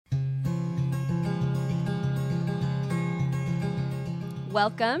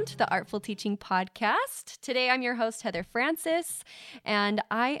Welcome to the Artful Teaching Podcast. Today I'm your host, Heather Francis, and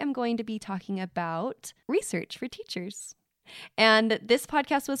I am going to be talking about research for teachers. And this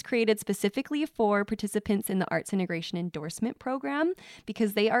podcast was created specifically for participants in the Arts Integration Endorsement Program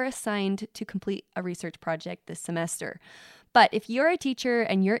because they are assigned to complete a research project this semester. But if you're a teacher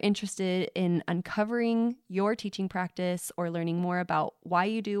and you're interested in uncovering your teaching practice or learning more about why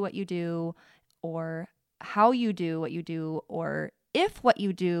you do what you do or how you do what you do, or if what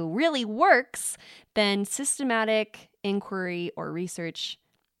you do really works, then systematic inquiry or research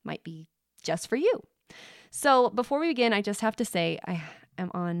might be just for you. So before we begin, I just have to say I am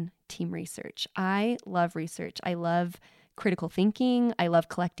on team research. I love research. I love critical thinking. I love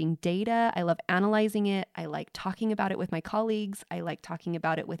collecting data. I love analyzing it. I like talking about it with my colleagues. I like talking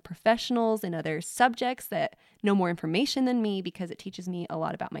about it with professionals and other subjects that know more information than me because it teaches me a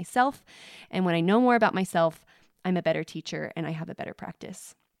lot about myself. And when I know more about myself, I'm a better teacher and I have a better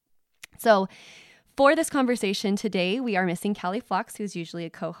practice. So for this conversation today, we are missing Callie Fox, who's usually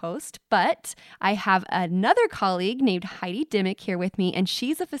a co-host, but I have another colleague named Heidi Dimmick here with me, and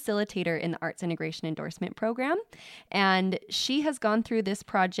she's a facilitator in the Arts Integration Endorsement Program. And she has gone through this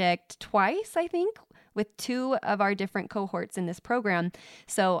project twice, I think, with two of our different cohorts in this program.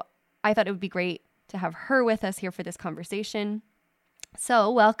 So I thought it would be great to have her with us here for this conversation.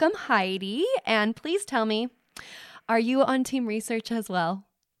 So welcome, Heidi, and please tell me, are you on team research as well?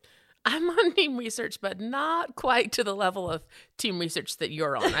 I'm on team research, but not quite to the level of team research that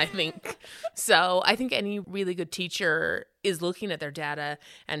you're on, I think. So I think any really good teacher is looking at their data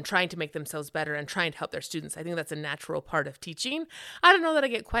and trying to make themselves better and trying to help their students. I think that's a natural part of teaching. I don't know that I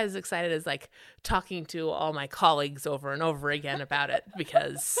get quite as excited as like talking to all my colleagues over and over again about it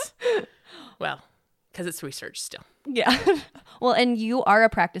because it's research still. Yeah. Well, and you are a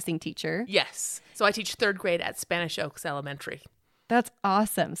practicing teacher. Yes. So I teach third grade at Spanish Oaks Elementary. That's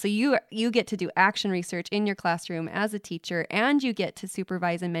awesome. So you get to do action research in your classroom as a teacher, and you get to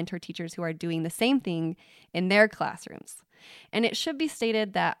supervise and mentor teachers who are doing the same thing in their classrooms. And it should be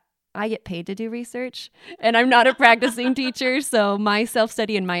stated that I get paid to do research, and I'm not a practicing teacher, so my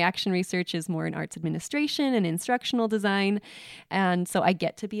self-study and my action research is more in arts administration and instructional design, and so I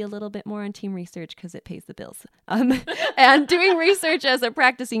get to be a little bit more on team research because it pays the bills. And doing research as a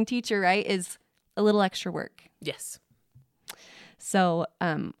practicing teacher, right, is a little extra work. Yes. So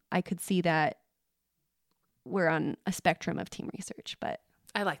I could see that we're on a spectrum of team research, but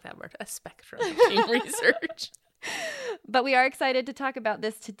I like that word, a spectrum of team research. But we are excited to talk about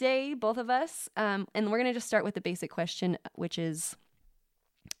this today, both of us. And we're going to just start with the basic question, which is,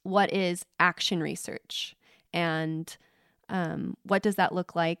 what is action research? And what does that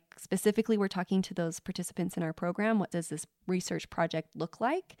look like? Specifically, we're talking to those participants in our program. What does this research project look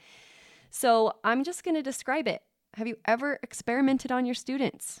like? So I'm just going to describe it. Have you ever experimented on your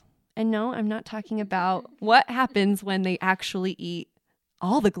students? And no, I'm not talking about what happens when they actually eat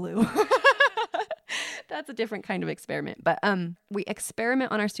all the glue. That's a different kind of experiment. But we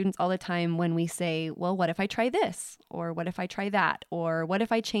experiment on our students all the time when we say, well, what if I try this? Or what if I try that? Or what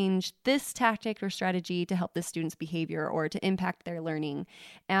if I change this tactic or strategy to help this student's behavior or to impact their learning?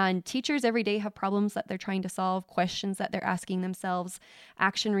 And teachers every day have problems that they're trying to solve, questions that they're asking themselves.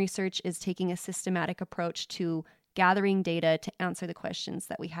 Action research is taking a systematic approach to gathering data to answer the questions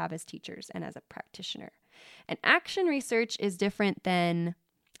that we have as teachers and as a practitioner. And action research is different than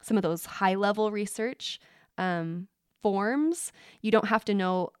some of those high-level research forms. You don't have to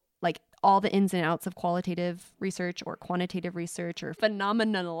know like all the ins and outs of qualitative research or quantitative research or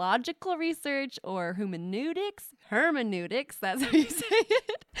phenomenological research or hermeneutics, that's how you say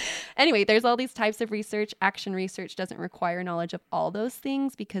it. Anyway, there's all these types of research. Action research doesn't require knowledge of all those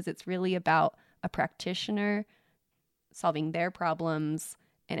things because it's really about a practitioner solving their problems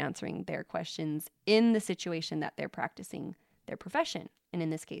and answering their questions in the situation that they're practicing their profession. And in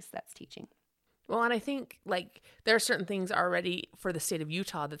this case, that's teaching. Well, and I think like there are certain things already for the state of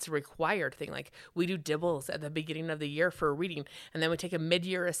Utah that's a required thing. Like we do DIBELS at the beginning of the year for reading, and then we take a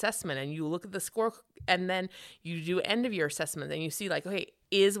mid-year assessment and you look at the score, and then you do end-of-year assessment and you see like, okay,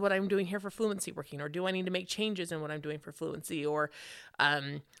 is what I'm doing here for fluency working, or do I need to make changes in what I'm doing for fluency, or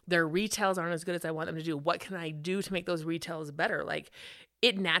their retells aren't as good as I want them to do. What can I do to make those retells better? Like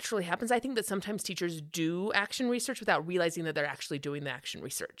it naturally happens. I think that sometimes teachers do action research without realizing that they're actually doing the action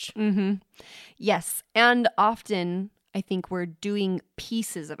research. Mm-hmm. Yes. And often I think we're doing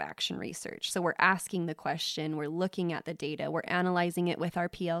pieces of action research. So we're asking the question, we're looking at the data, we're analyzing it with our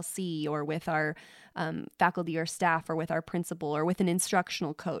PLC or with our faculty or staff or with our principal or with an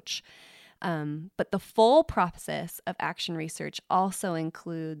instructional coach. But the full process of action research also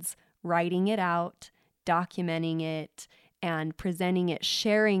includes writing it out, documenting it, and presenting it,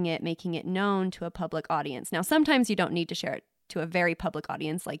 sharing it, making it known to a public audience. Now, sometimes you don't need to share it to a very public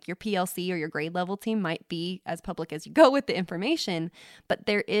audience, like your PLC or your grade level team might be as public as you go with the information, but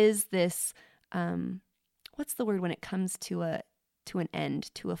there is this, what's the word when it comes to an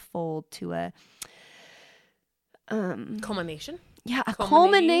end, to a fold, to a culmination? Yeah, a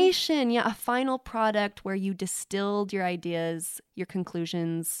culmination. Yeah, a final product where you distilled your ideas, your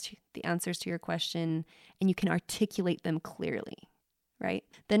conclusions, the answers to your question, and you can articulate them clearly, right?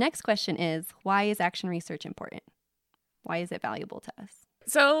 The next question is, why is action research important? Why is it valuable to us?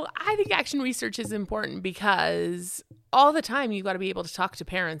 So I think action research is important because all the time you got to be able to talk to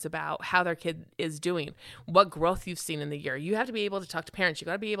parents about how their kid is doing, what growth you've seen in the year. You have to be able to talk to parents. You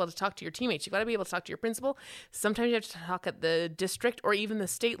got to be able to talk to your teammates. You got to be able to talk to your principal. Sometimes you have to talk at the district or even the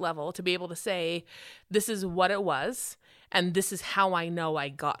state level to be able to say, this is what it was, and this is how I know I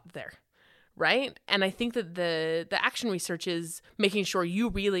got there. Right? And I think that the action research is making sure you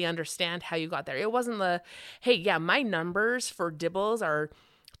really understand how you got there. It wasn't hey, yeah, my numbers for DIBELS are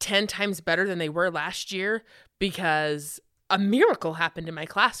 10 times better than they were last year because a miracle happened in my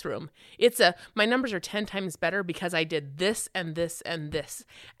classroom. My numbers are 10 times better because I did this and this and this.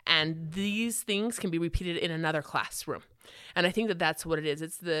 And these things can be repeated in another classroom. And I think that that's what it is.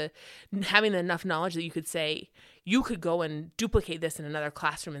 It's having enough knowledge that you could say, you could go and duplicate this in another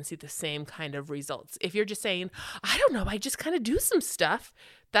classroom and see the same kind of results. If you're just saying, I don't know, I just kind of do some stuff,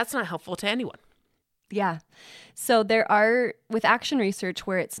 that's not helpful to anyone. Yeah. So there are, with action research,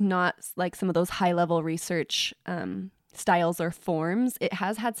 where it's not like some of those high-level research styles or forms, it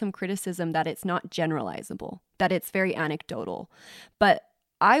has had some criticism that it's not generalizable, that it's very anecdotal. But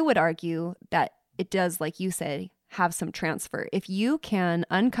I would argue that it does, like you said, have some transfer. If you can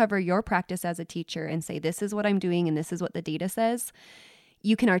uncover your practice as a teacher and say, this is what I'm doing and this is what the data says,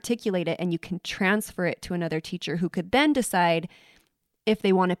 you can articulate it and you can transfer it to another teacher who could then decide if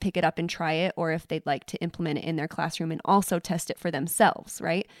they want to pick it up and try it or if they'd like to implement it in their classroom and also test it for themselves,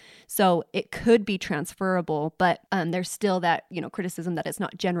 right? So it could be transferable, but there's still that, criticism that it's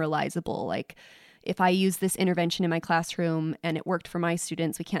not generalizable. Like, if I use this intervention in my classroom and it worked for my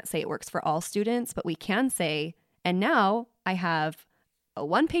students, we can't say it works for all students, but we can say, and now I have a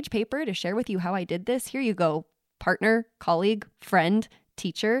one-page paper to share with you how I did this. Here you go, partner, colleague, friend,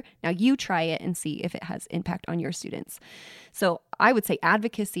 teacher. Now you try it and see if it has impact on your students. So I would say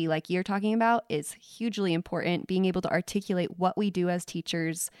advocacy, like you're talking about, is hugely important, being able to articulate what we do as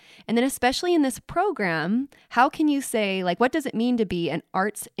teachers. And then especially in this program, how can you say, like, what does it mean to be an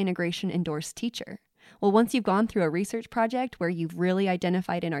arts integration endorsed teacher? Well, once you've gone through a research project where you've really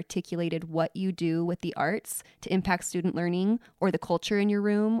identified and articulated what you do with the arts to impact student learning or the culture in your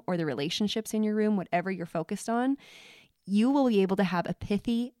room or the relationships in your room, whatever you're focused on, you will be able to have a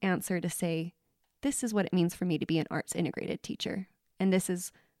pithy answer to say, this is what it means for me to be an arts integrated teacher. And this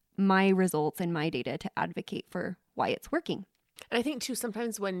is my results and my data to advocate for why it's working. And I think, too,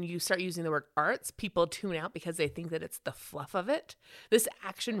 sometimes when you start using the word arts, people tune out because they think that it's the fluff of it. This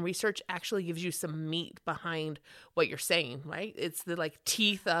action research actually gives you some meat behind what you're saying, right? It's the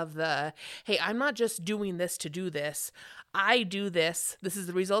teeth of hey, I'm not just doing this to do this. I do this. This is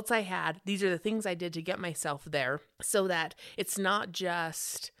the results I had. These are the things I did to get myself there, so that it's not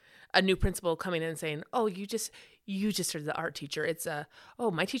just a new principal coming in and saying, oh, you just are the art teacher. It's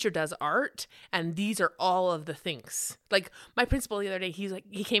my teacher does art, and these are all of the things. Like my principal the other day,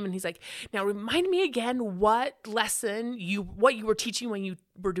 he came and he's like, now remind me again what you were teaching when you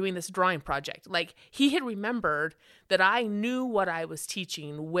were doing this drawing project. Like he had remembered that I knew what I was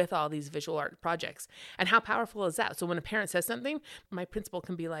teaching with all these visual art projects. And how powerful is that? So when a parent says something, my principal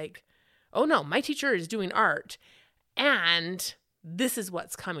can be like, oh no, my teacher is doing art, and this is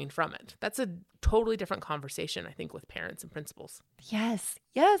what's coming from it. That's a totally different conversation, I think, with parents and principals. Yes,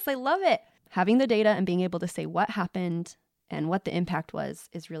 I love it. Having the data and being able to say what happened and what the impact was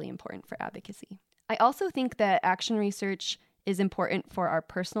is really important for advocacy. I also think that action research is important for our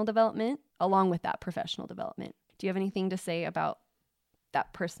personal development along with that professional development. Do you have anything to say about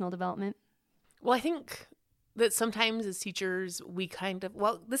that personal development? Well, I think that sometimes as teachers, we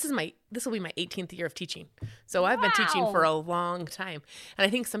this will be my 18th year of teaching. So I've been teaching for a long time. And I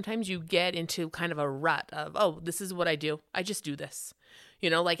think sometimes you get into kind of a rut of, oh, this is what I do. I just do this.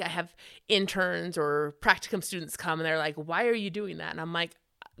 Like I have interns or practicum students come and they're like, why are you doing that? And I'm like,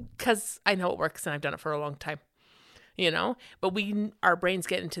 because I know it works and I've done it for a long time. But our brains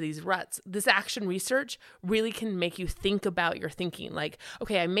get into these ruts. This action research really can make you think about your thinking. Like,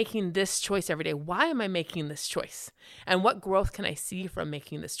 okay, I'm making this choice every day. Why am I making this choice? And what growth can I see from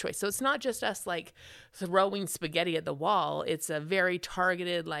making this choice? So it's not just us like throwing spaghetti at the wall. It's a very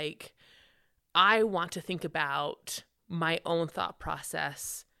targeted, I want to think about my own thought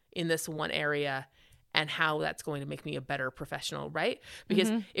process in this one area and how that's going to make me a better professional, right? Because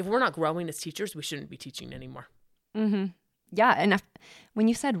if we're not growing as teachers, we shouldn't be teaching anymore. Yeah. And when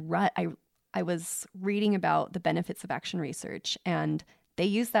you said rut, I was reading about the benefits of action research, and they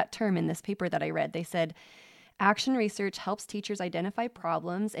used that term in this paper that I read. They said, action research helps teachers identify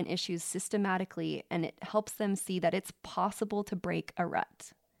problems and issues systematically, and it helps them see that it's possible to break a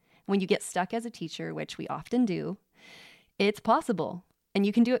rut. When you get stuck as a teacher, which we often do, it's possible. And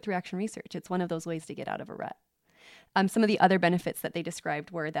you can do it through action research. It's one of those ways to get out of a rut. Some of the other benefits that they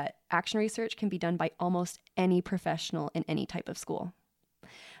described were that action research can be done by almost any professional in any type of school.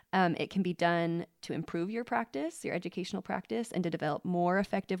 It can be done to improve your practice, your educational practice, and to develop more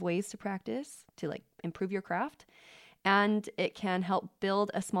effective ways to practice, to like improve your craft. And it can help build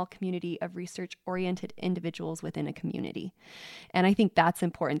a small community of research-oriented individuals within a community. And I think that's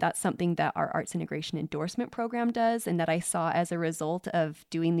important. That's something that our Arts Integration Endorsement Program does, and that I saw as a result of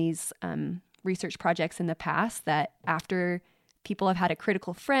doing these research projects in the past, that after people have had a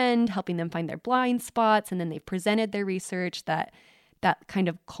critical friend helping them find their blind spots, and then they've presented their research, that kind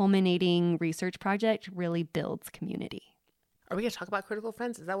of culminating research project really builds community. Are we going to talk about critical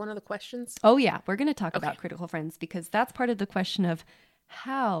friends? Is that one of the questions? Oh, yeah. We're going to talk about critical friends, because that's part of the question of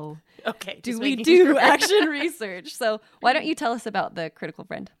how do we do action research? So why don't you tell us about the critical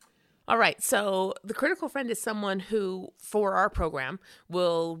friend? All right. So the critical friend is someone who, for our program,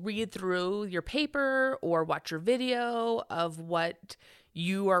 will read through your paper or watch your video of what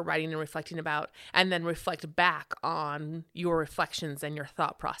you are writing and reflecting about, and then reflect back on your reflections and your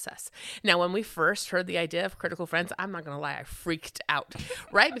thought process. Now, when we first heard the idea of critical friends, I'm not going to lie, I freaked out,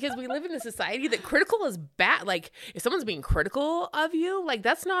 right? Because we live in a society that critical is bad. Like, if someone's being critical of you, like,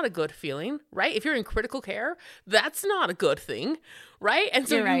 that's not a good feeling, right? If you're in critical care, that's not a good thing, right? And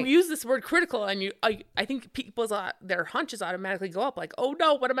so you use this word critical, and I think people's their hunches automatically go up, like, oh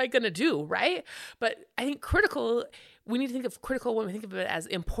no, what am I going to do, right? But I think critical, we need to think of critical when we think of it as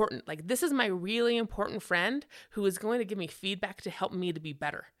important. Like, this is my really important friend who is going to give me feedback to help me to be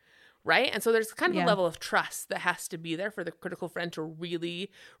better, right? And so there's kind of a level of trust that has to be there for the critical friend to really,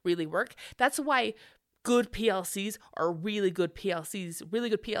 really work. That's why good PLCs are really good PLCs. Really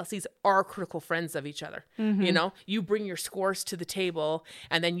good PLCs are critical friends of each other. You know, you bring your scores to the table,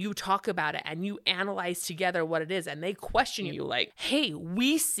 and then you talk about it, and you analyze together what it is, and they question you like, hey,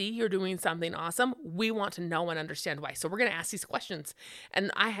 we see you're doing something awesome. We want to know and understand why. So we're going to ask these questions.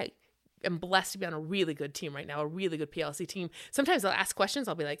 And I am blessed to be on a really good team right now, a really good PLC team. Sometimes I'll ask questions.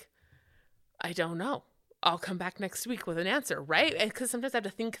 I'll be like, I don't know. I'll come back next week with an answer, right? Because sometimes I have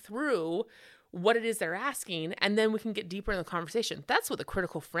to think through what it is they're asking, and then we can get deeper in the conversation. That's what the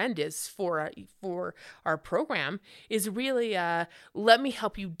critical friend is for our program, is really let me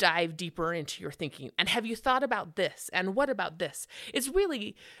help you dive deeper into your thinking. And have you thought about this? And what about this? It's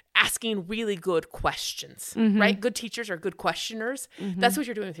really asking really good questions, right? Good teachers are good questioners. That's what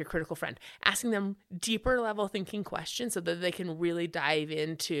you're doing with your critical friend, asking them deeper level thinking questions so that they can really dive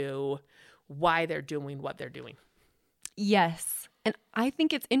into why they're doing what they're doing. Yes. And I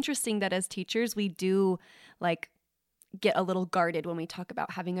think it's interesting that as teachers, we do get a little guarded when we talk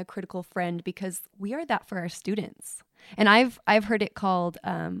about having a critical friend, because we are that for our students. And I've heard it called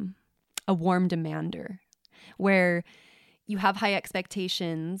a warm demander, where you have high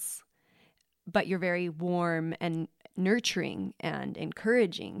expectations, but you're very warm and nurturing and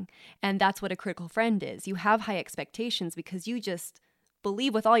encouraging. And that's what a critical friend is. You have high expectations because you just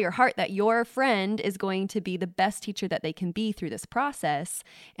believe with all your heart that your friend is going to be the best teacher that they can be through this process.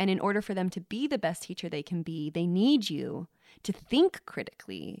 And in order for them to be the best teacher they can be, they need you to think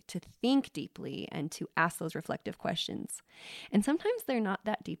critically, to think deeply, and to ask those reflective questions. And sometimes they're not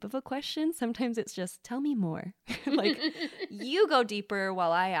that deep of a question. Sometimes it's just, tell me more. Like, you go deeper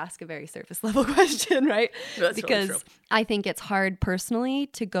while I ask a very surface level question, right? That's because really true. I think it's hard personally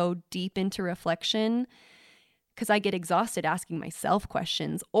to go deep into reflection, because I get exhausted asking myself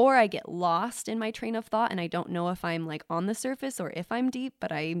questions, or I get lost in my train of thought and I don't know if I'm on the surface or if I'm deep,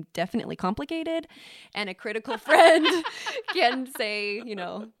 but I'm definitely complicated. And a critical friend can say,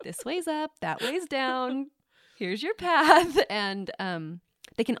 this way's up, that way's down, here's your path. And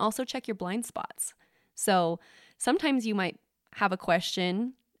they can also check your blind spots. So sometimes you might have a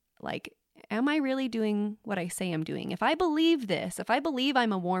question like, am I really doing what I say I'm doing? If I believe this, if I believe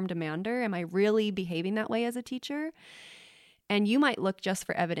I'm a warm demander, am I really behaving that way as a teacher? And you might look just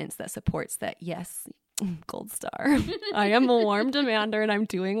for evidence that supports that, yes, gold star, I am a warm demander and I'm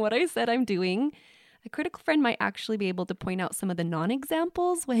doing what I said I'm doing. A critical friend might actually be able to point out some of the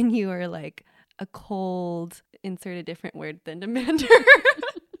non-examples when you are like a cold, insert a different word than demander.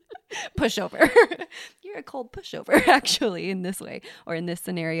 Pushover. You're a cold pushover actually in this way or in this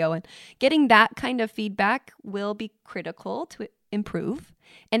scenario. And getting that kind of feedback will be critical to improve.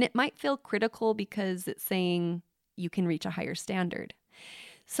 And it might feel critical because it's saying you can reach a higher standard.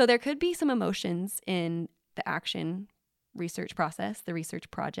 So there could be some emotions in the action research process, the research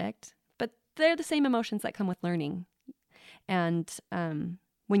project, but they're the same emotions that come with learning. And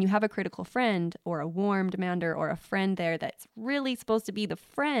when you have a critical friend or a warm demander or a friend there that's really supposed to be the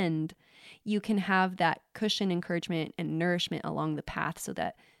friend, you can have that cushion, encouragement, and nourishment along the path so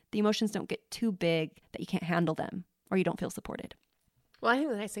that the emotions don't get too big that you can't handle them or you don't feel supported. Well, I think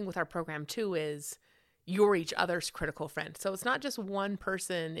the nice thing with our program too is you're each other's critical friend. So it's not just one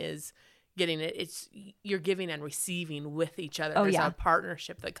person is getting it. It's you're giving and receiving with each other. There's a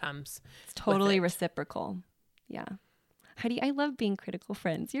partnership that comes. It's totally reciprocal. Yeah. Heidi, I love being critical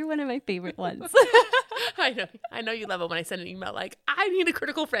friends. You're one of my favorite ones. I know you love it when I send an email like, I need a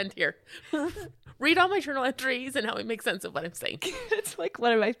critical friend here. Read all my journal entries and help me make sense of what I'm saying. It's like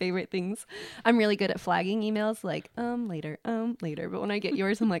one of my favorite things. I'm really good at flagging emails like, later. But when I get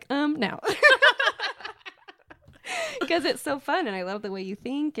yours, I'm like, now. Because it's so fun and I love the way you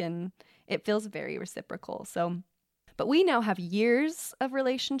think and it feels very reciprocal. But we now have years of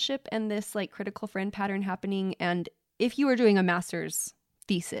relationship and this like critical friend pattern happening. And if you were doing a master's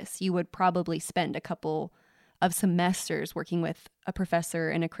thesis, you would probably spend a couple of semesters working with a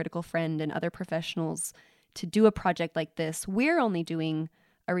professor and a critical friend and other professionals to do a project like this. We're only doing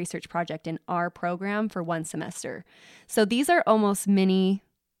a research project in our program for one semester. So these are almost mini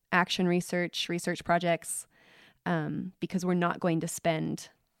action research projects because we're not going to spend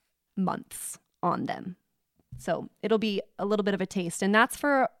months on them. So it'll be a little bit of a taste. And that's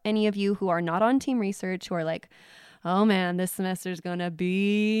for any of you who are not on team research who are like, oh man, this semester is going to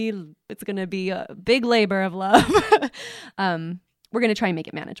be a big labor of love. We're going to try and make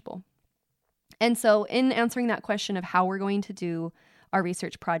it manageable. And so in answering that question of how we're going to do our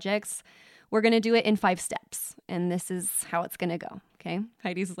research projects, we're going to do it in 5 steps. And this is how it's going to go. Okay.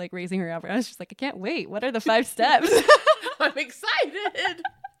 Heidi's like raising her eyebrows. She's like, I can't wait. What are the 5 steps? I'm excited.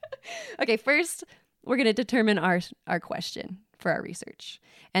 Okay. First, we're going to determine our question for our research.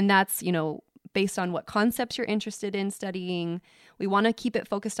 And that's, based on what concepts you're interested in studying. We want to keep it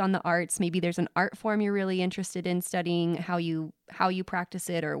focused on the arts. Maybe there's an art form you're really interested in studying, how you practice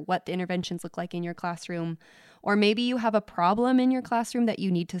it or what the interventions look like in your classroom. Or maybe you have a problem in your classroom that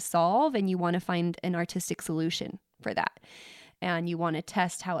you need to solve and you want to find an artistic solution for that. And you want to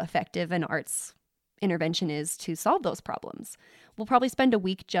test how effective an arts intervention is to solve those problems. We'll probably spend a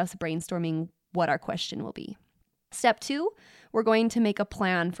week just brainstorming what our question will be. Step 2, we're going to make a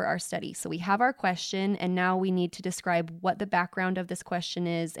plan for our study. So we have our question, and now we need to describe what the background of this question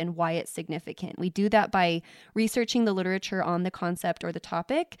is and why it's significant. We do that by researching the literature on the concept or the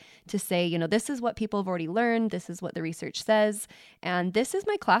topic to say, this is what people have already learned, this is what the research says, and this is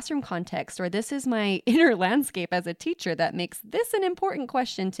my classroom context, or this is my inner landscape as a teacher that makes this an important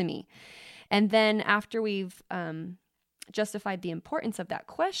question to me. And then after we've justified the importance of that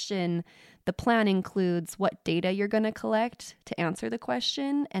question, the plan includes what data you're going to collect to answer the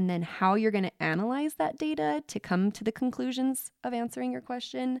question, and then how you're going to analyze that data to come to the conclusions of answering your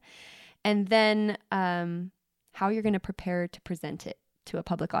question, and then how you're going to prepare to present it to a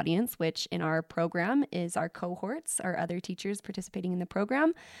public audience, which in our program is our cohorts, our other teachers participating in the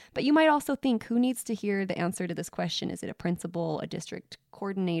program. But you might also think, who needs to hear the answer to this question? Is it a principal, a district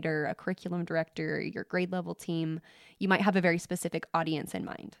coordinator, a curriculum director, your grade level team? You might have a very specific audience in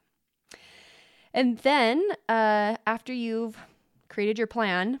mind. And then after you've created your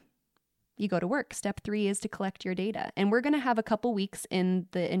plan, you go to work. Step 3 is to collect your data. And we're going to have a couple weeks in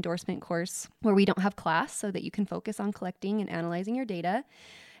the endorsement course where we don't have class so that you can focus on collecting and analyzing your data.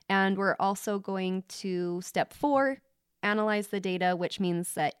 And we're also going to step 4, analyze the data, which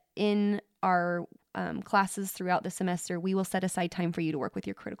means that in our classes throughout the semester, we will set aside time for you to work with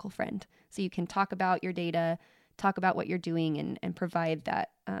your critical friend. So you can talk about your data, talk about what you're doing, and provide that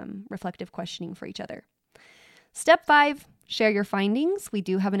reflective questioning for each other. Step 5, share your findings. We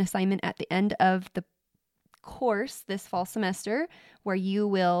do have an assignment at the end of the course this fall semester where you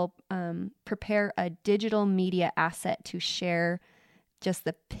will prepare a digital media asset to share just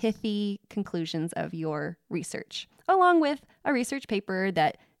the pithy conclusions of your research, along with a research paper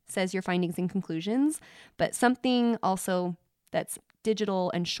that says your findings and conclusions, but something also that's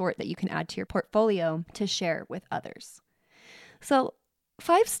digital and short that you can add to your portfolio to share with others. So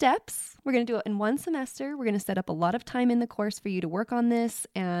 5 steps. We're going to do it in one semester. We're going to set up a lot of time in the course for you to work on this.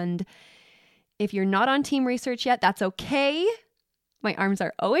 And if you're not on team research yet, that's okay. My arms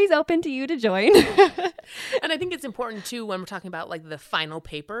are always open to you to join. And I think it's important too when we're talking about like the final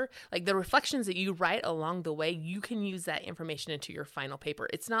paper, like the reflections that you write along the way, you can use that information into your final paper.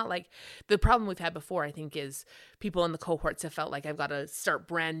 It's not like the problem we've had before, I think, is people in the cohorts have felt like I've got to start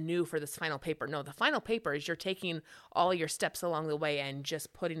brand new for this final paper. No, the final paper is you're taking all your steps along the way and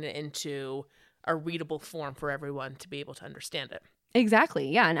just putting it into a readable form for everyone to be able to understand it. Exactly.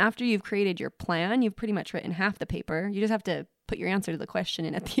 Yeah. And after you've created your plan, you've pretty much written half the paper. You just have to put your answer to the question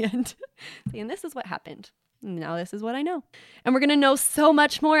in at the end, saying, this is what happened. Now this is what I know. And we're going to know so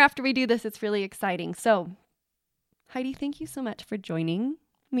much more after we do this. It's really exciting. So, Heidi, thank you so much for joining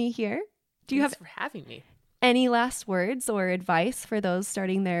me here. Thanks for having me. Any last words or advice for those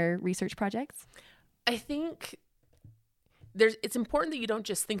starting their research projects? I think it's important that you don't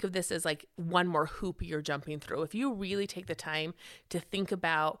just think of this as like one more hoop you're jumping through. If you really take the time to think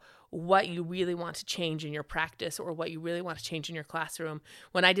about what you really want to change in your practice or what you really want to change in your classroom.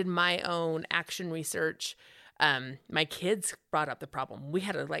 When I did my own action research, my kids brought up the problem. We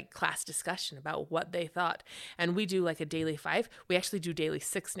had a class discussion about what they thought. And we do like a daily 5. We actually do daily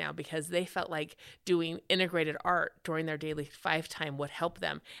 6 now because they felt like doing integrated art during their daily 5 time would help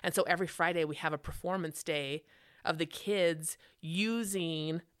them. And so every Friday we have a performance day of the kids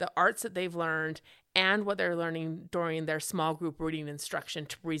using the arts that they've learned and what they're learning during their small group reading instruction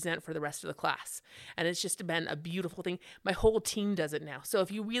to present for the rest of the class. And it's just been a beautiful thing. My whole team does it now. So if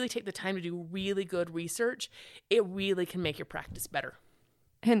you really take the time to do really good research, it really can make your practice better.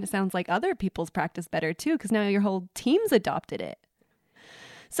 And it sounds like other people's practice better too, because now your whole team's adopted it.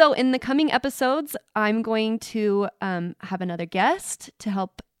 So in the coming episodes, I'm going to have another guest to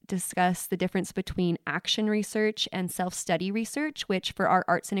help discuss the difference between action research and self-study research, which for our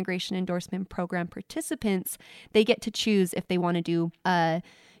Arts Integration Endorsement Program participants, they get to choose if they want to do a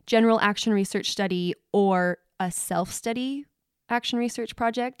general action research study or a self-study action research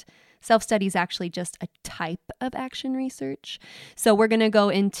project. Self-study is actually just a type of action research. So we're going to go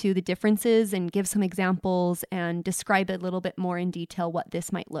into the differences and give some examples and describe a little bit more in detail what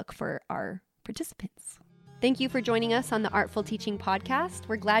this might look for our participants. Thank you for joining us on the Artful Teaching Podcast.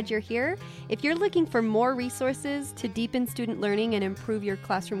 We're glad you're here. If you're looking for more resources to deepen student learning and improve your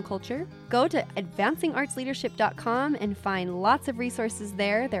classroom culture, go to advancingartsleadership.com and find lots of resources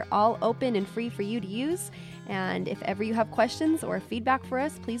there. They're all open and free for you to use. And if ever you have questions or feedback for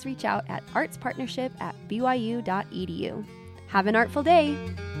us, please reach out at artspartnership@byu.edu. Have an artful day.